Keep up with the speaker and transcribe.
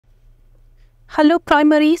Hello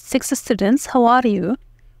primary 6 students, how are you?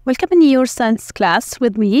 Welcome in your science class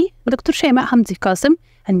with me, Dr. Shema Hamdi Qasim,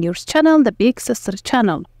 and your channel, the Big Sister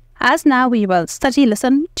channel. As now we will study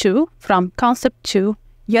lesson 2 from concept 2,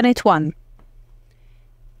 unit 1.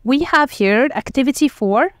 We have here activity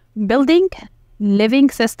 4, building living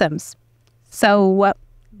systems. So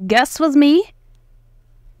guess with me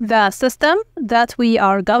the system that we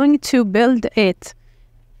are going to build it.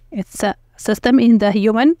 It's a system in the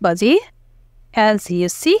human body. As you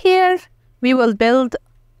see here, we will build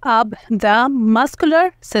up the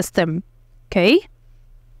muscular system. Okay,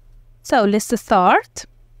 so let's start.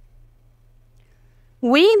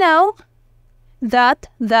 We know that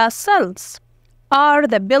the cells are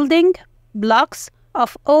the building blocks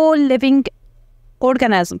of all living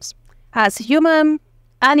organisms, as human,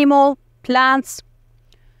 animal, plants.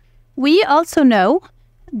 We also know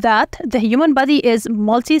that the human body is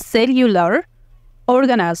multicellular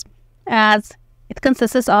organism, as it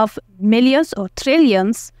consists of millions or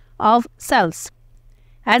trillions of cells.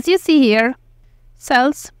 As you see here,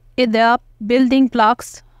 cells are the building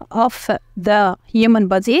blocks of the human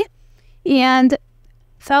body, and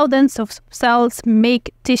thousands of cells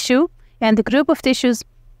make tissue, and the group of tissues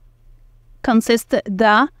consist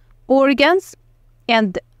the organs,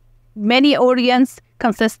 and many organs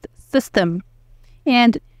consist system,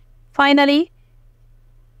 and finally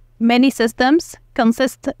many systems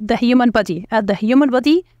consist the human body. The human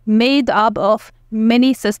body made up of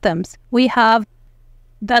many systems. We have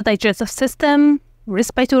the digestive system,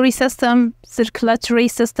 respiratory system, circulatory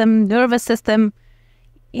system, nervous system,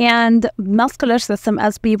 and muscular system,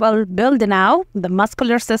 as we will build now, the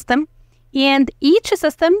muscular system. And each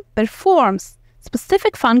system performs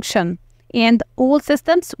specific function, and all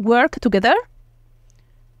systems work together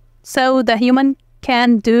so the human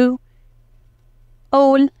can do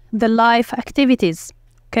all the life activities.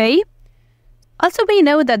 Okay. Also, we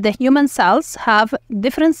know that the human cells have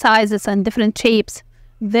different sizes and different shapes.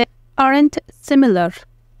 They aren't similar.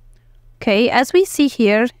 Okay, as we see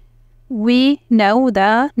here, we know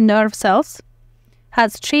the nerve cells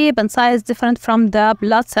has shape and size different from the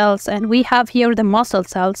blood cells, and we have here the muscle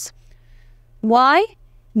cells. Why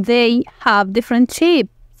they have different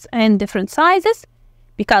shapes and different sizes?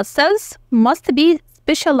 Because cells must be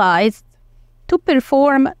specialized to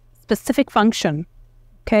perform specific function.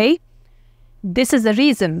 Okay, this is the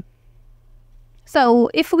reason. So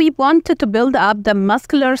if we wanted to build up the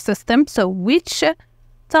muscular system, so which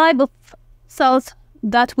type of cells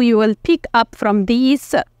that we will pick up from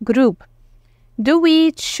these group? Do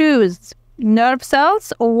we choose nerve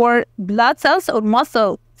cells or blood cells or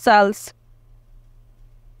muscle cells?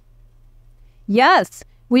 Yes,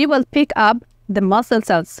 we will pick up the muscle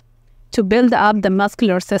cells to build up the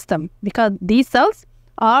muscular system, because these cells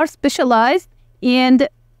are specialized and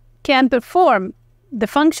can perform the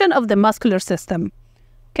function of the muscular system.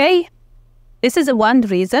 Okay, this is one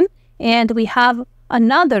reason, and we have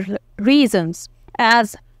another reasons,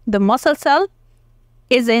 as the muscle cell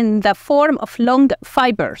is in the form of long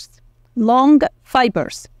fibers,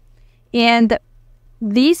 and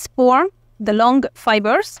these form, the long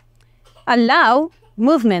fibers, allow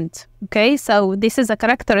movement. Okay, so this is a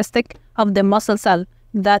characteristic of the muscle cell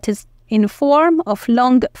that is in form of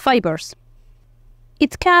long fibers.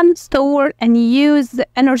 It can store and use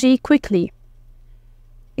energy quickly.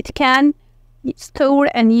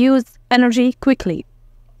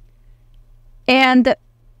 And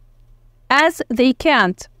as they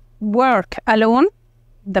can't work alone,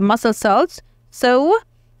 the muscle cells, so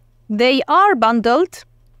they are bundled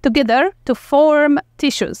together to form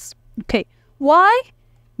tissues. Okay, why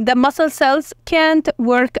the muscle cells can't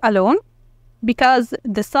work alone? Because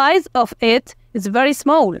the size of it is very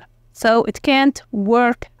small, so it can't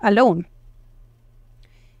work alone.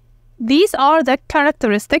 These are the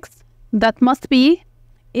characteristics that must be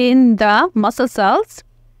in the muscle cells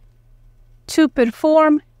to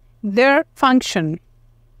perform their function.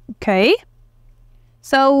 Okay,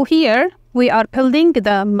 so here we are building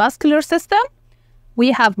the muscular system.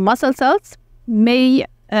 We have muscle cells. May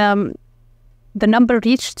the number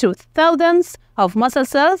reach to thousands of muscle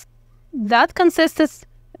cells that consists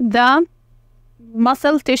the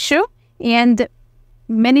muscle tissue, and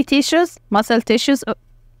many tissues, muscle tissues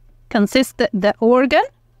consist the organ,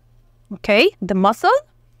 okay, the muscle.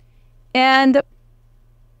 And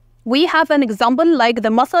we have an example like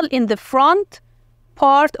the muscle in the front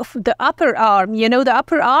part of the upper arm. You know the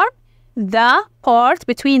upper arm, the part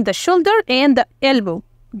between the shoulder and the elbow.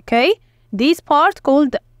 Okay, this part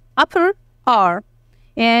called the upper arm,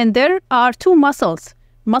 and there are two muscles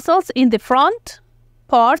in the front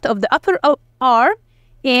part of the upper arm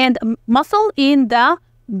and muscle in the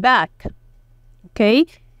back. okay,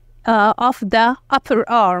 of the upper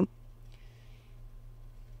arm.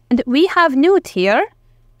 And we have note here,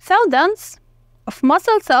 thousands of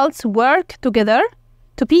muscle cells work together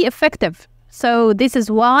to be effective. So this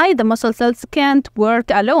is why the muscle cells can't work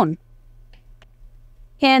alone.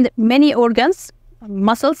 And many organs,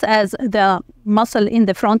 muscles as the muscle in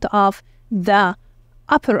the front of the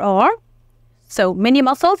upper arm. So many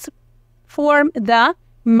muscles form the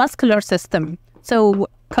muscular system. So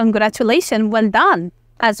congratulations, well done,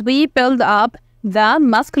 as we build up the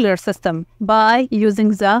muscular system by using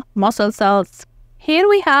the muscle cells. Here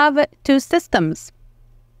we have two systems.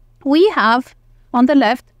 We have on the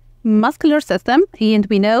left muscular system, and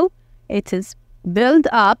we know it is built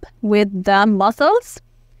up with the muscles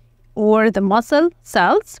or the muscle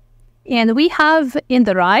cells. And we have in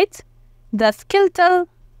the right the skeletal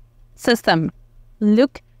system.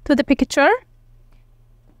 Look to the picture.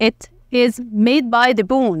 It is made by the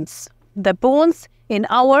bones. The bones in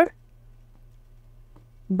our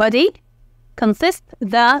body consist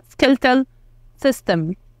the skeletal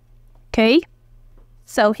system. Okay?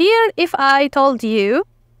 So here, if I told you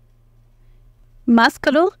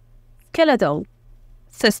musculoskeletal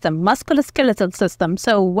system.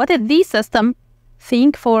 So what is this system?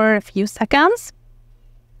 Think for a few seconds.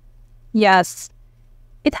 Yes,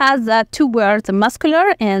 it has two words,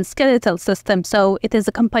 muscular and skeletal system. So it is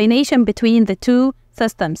a combination between the two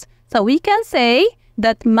systems. So we can say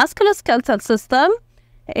that musculoskeletal system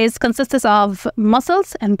consists of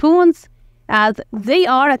muscles and bones as they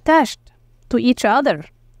are attached to each other,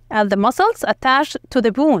 as the muscles attached to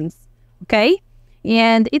the bones, okay?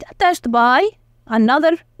 And it attached by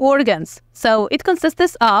another organs. So it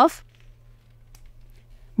consists of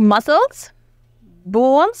muscles,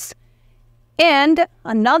 bones, and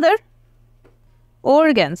another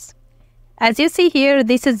organs. As you see here,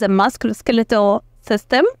 this is the musculoskeletal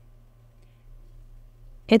system.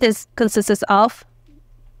 It consists of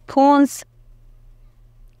bones,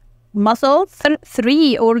 muscles,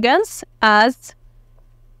 three organs as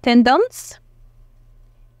tendons,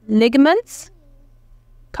 ligaments,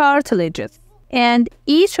 cartilages. And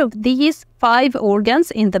each of these 5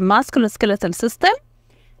 organs in the musculoskeletal system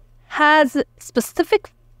has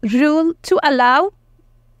specific rule to allow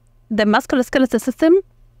the musculoskeletal system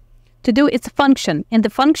to do its function. And the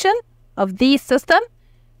function of this system,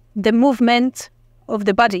 the movement of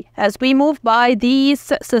the body as we move by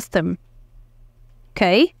this system.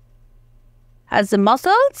 Okay? As the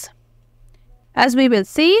muscles, as we will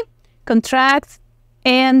see, contract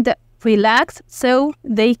and relax so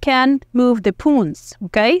they can move the bones.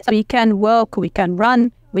 Okay? So we can walk, we can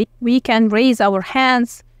run, we can raise our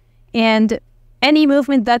hands, and any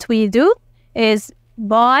movement that we do is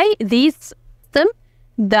by this system,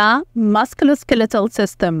 the musculoskeletal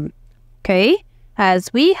system. Okay?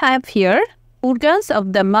 As we have here, organs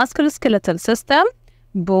of the musculoskeletal system,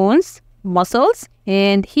 bones, muscles,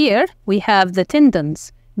 and here we have the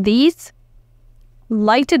tendons. These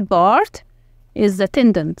lighted part is the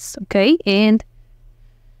tendons, okay? And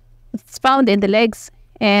it's found in the legs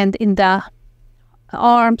and in the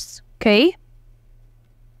arms, okay?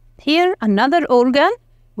 Here, another organ,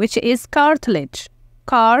 which is cartilage.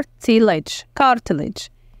 Cartilage.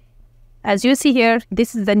 As you see here,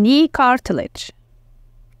 this is the knee cartilage.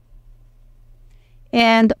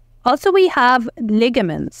 And also we have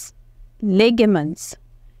ligaments. And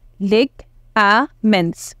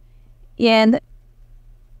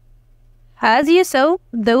as you saw,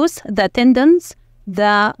 the tendons,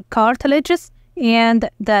 the cartilages, and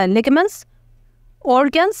the ligaments,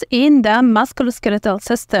 organs in the musculoskeletal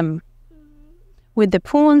system with the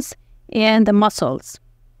bones and the muscles.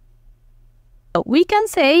 So we can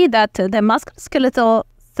say that the musculoskeletal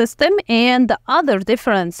system and the other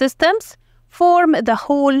different systems form the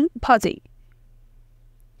whole body,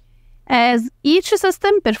 as each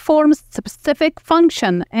system performs specific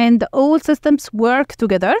function and all systems work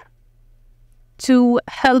together to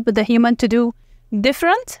help the human to do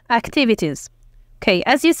different activities. Okay,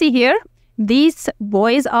 as you see here, these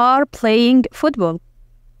boys are playing football.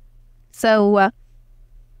 So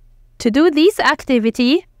to do this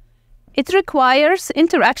activity, it requires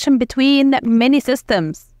interaction between many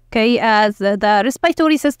systems, okay, as the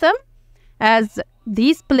respiratory system, as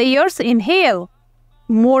these players inhale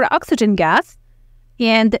more oxygen gas,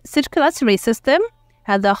 and circulatory system,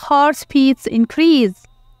 as the heart beats increase,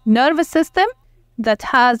 nervous system that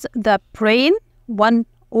has the brain, one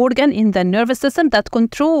organ in the nervous system that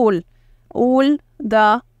control all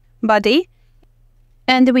the body,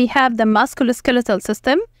 and we have the musculoskeletal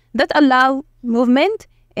system that allow movement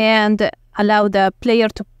and allow the player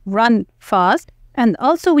to run fast. And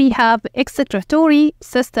also we have excretory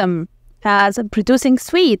system, as producing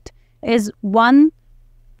sweet is one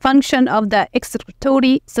function of the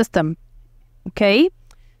excretory system. Okay,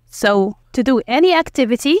 so to do any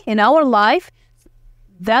activity in our life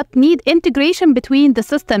that need integration between the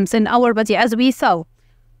systems in our body, as we saw.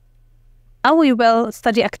 Now we will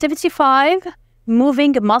study activity 5,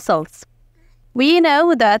 moving muscles. We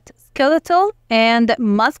know that skeletal and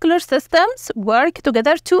muscular systems work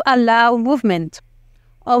together to allow movement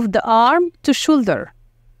of the arm to shoulder.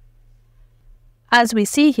 As we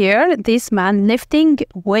see here, this man lifting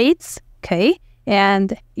weights, okay?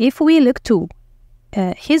 And if we look to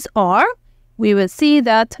his arm, we will see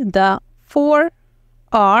that the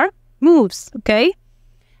forearm moves, okay?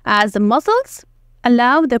 As the muscles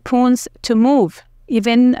allow the bones to move,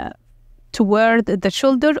 even toward the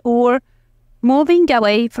shoulder or moving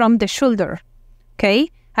away from the shoulder, okay?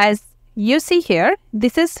 As you see here,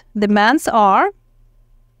 this is the man's arm.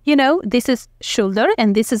 You know, this is shoulder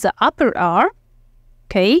and this is the upper arm,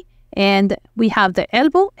 okay? And we have the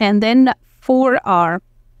elbow and then forearm.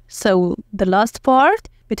 So the last part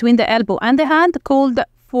between the elbow and the hand called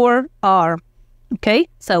forearm, okay?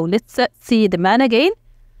 So let's see the man again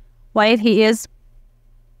while he is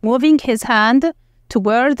moving his hand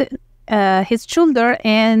toward his shoulder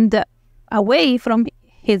and away from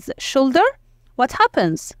his shoulder. What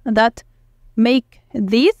happens? That make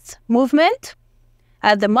this movement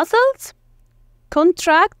as the muscles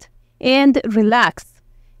contract and relax.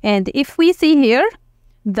 And if we see here,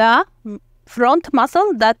 the front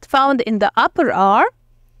muscle that found in the upper arm,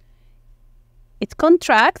 it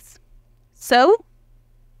contracts, so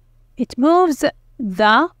it moves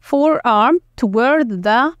the forearm toward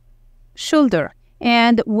the shoulder.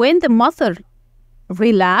 And when the muscle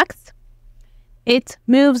relax, it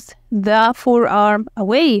moves the forearm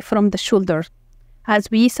away from the shoulder, as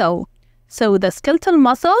we saw. So the skeletal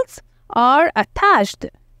muscles are attached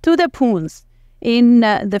to the bones in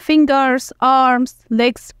the fingers, arms,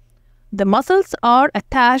 legs. The muscles are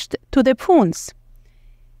attached to the bones,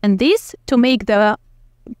 and this to make the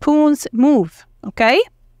bones move, okay?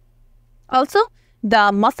 Also,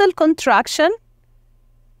 the muscle contraction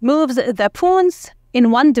moves the bones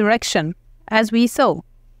in one direction, as we saw.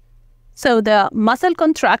 So the muscle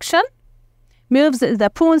contraction moves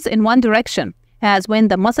the bones in one direction, as when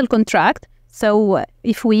the muscle contract. So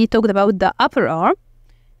if we talked about the upper arm,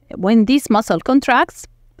 when this muscle contracts,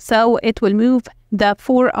 so it will move the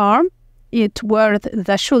forearm toward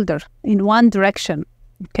the shoulder in one direction,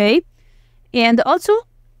 okay? And also,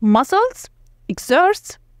 muscles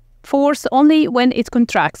exert force only when it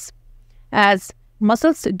contracts. As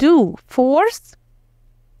muscles do force,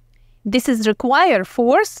 this is require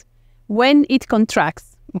force when it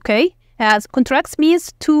contracts, okay? As contracts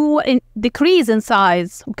means to decrease in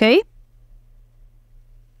size, okay?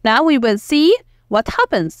 Now we will see what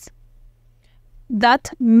happens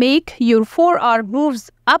that make your forearm moves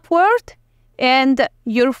upward and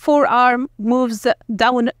your forearm moves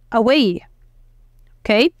down away,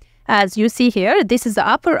 okay? As you see here, this is the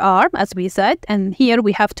upper arm, as we said, and here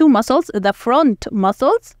we have two muscles, the front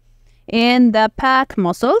muscles and the back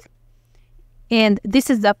muscle. And this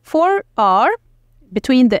is the forearm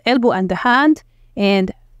between the elbow and the hand.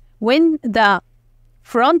 And when the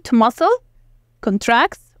front muscle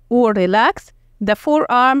contracts or relax, the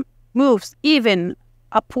forearm moves even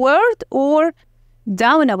upward or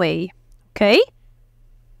down away, okay?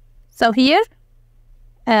 So here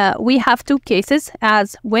we have two cases,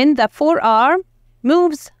 as when the forearm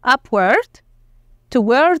moves upward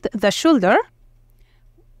toward the shoulder,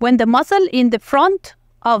 when the muscle in the front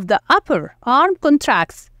of the upper arm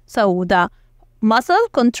contracts. So the muscle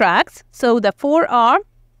contracts, so the forearm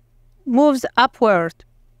moves upward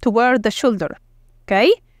toward the shoulder,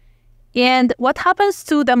 okay? And what happens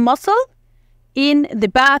to the muscle in the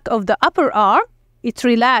back of the upper arm? It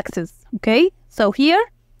relaxes, okay? So here,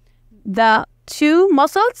 the two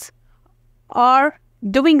muscles are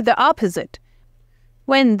doing the opposite.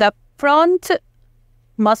 When the front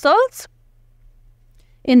muscles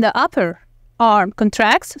in the upper arm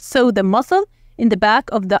contracts, so the muscle in the back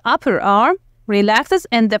of the upper arm relaxes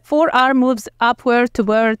and the forearm moves upward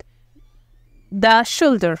toward the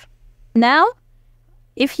shoulder. Now,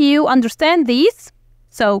 if you understand these,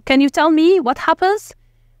 so can you tell me what happens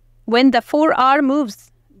when the forearm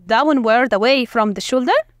moves downward away from the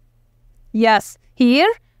shoulder? Yes, here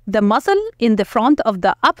the muscle in the front of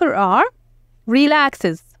the upper arm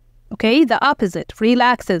relaxes, okay? The opposite,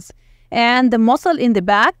 relaxes. And the muscle in the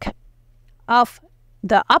back of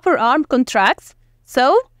the upper arm contracts,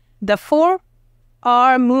 so the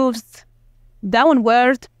forearm moves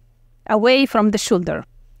downward away from the shoulder,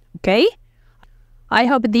 okay? I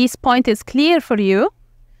hope this point is clear for you.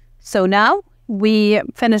 So now we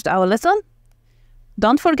finished our lesson.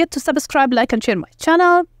 Don't forget to subscribe, like, and share my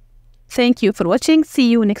channel. Thank you for watching. See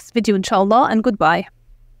you next video, inshallah, and goodbye.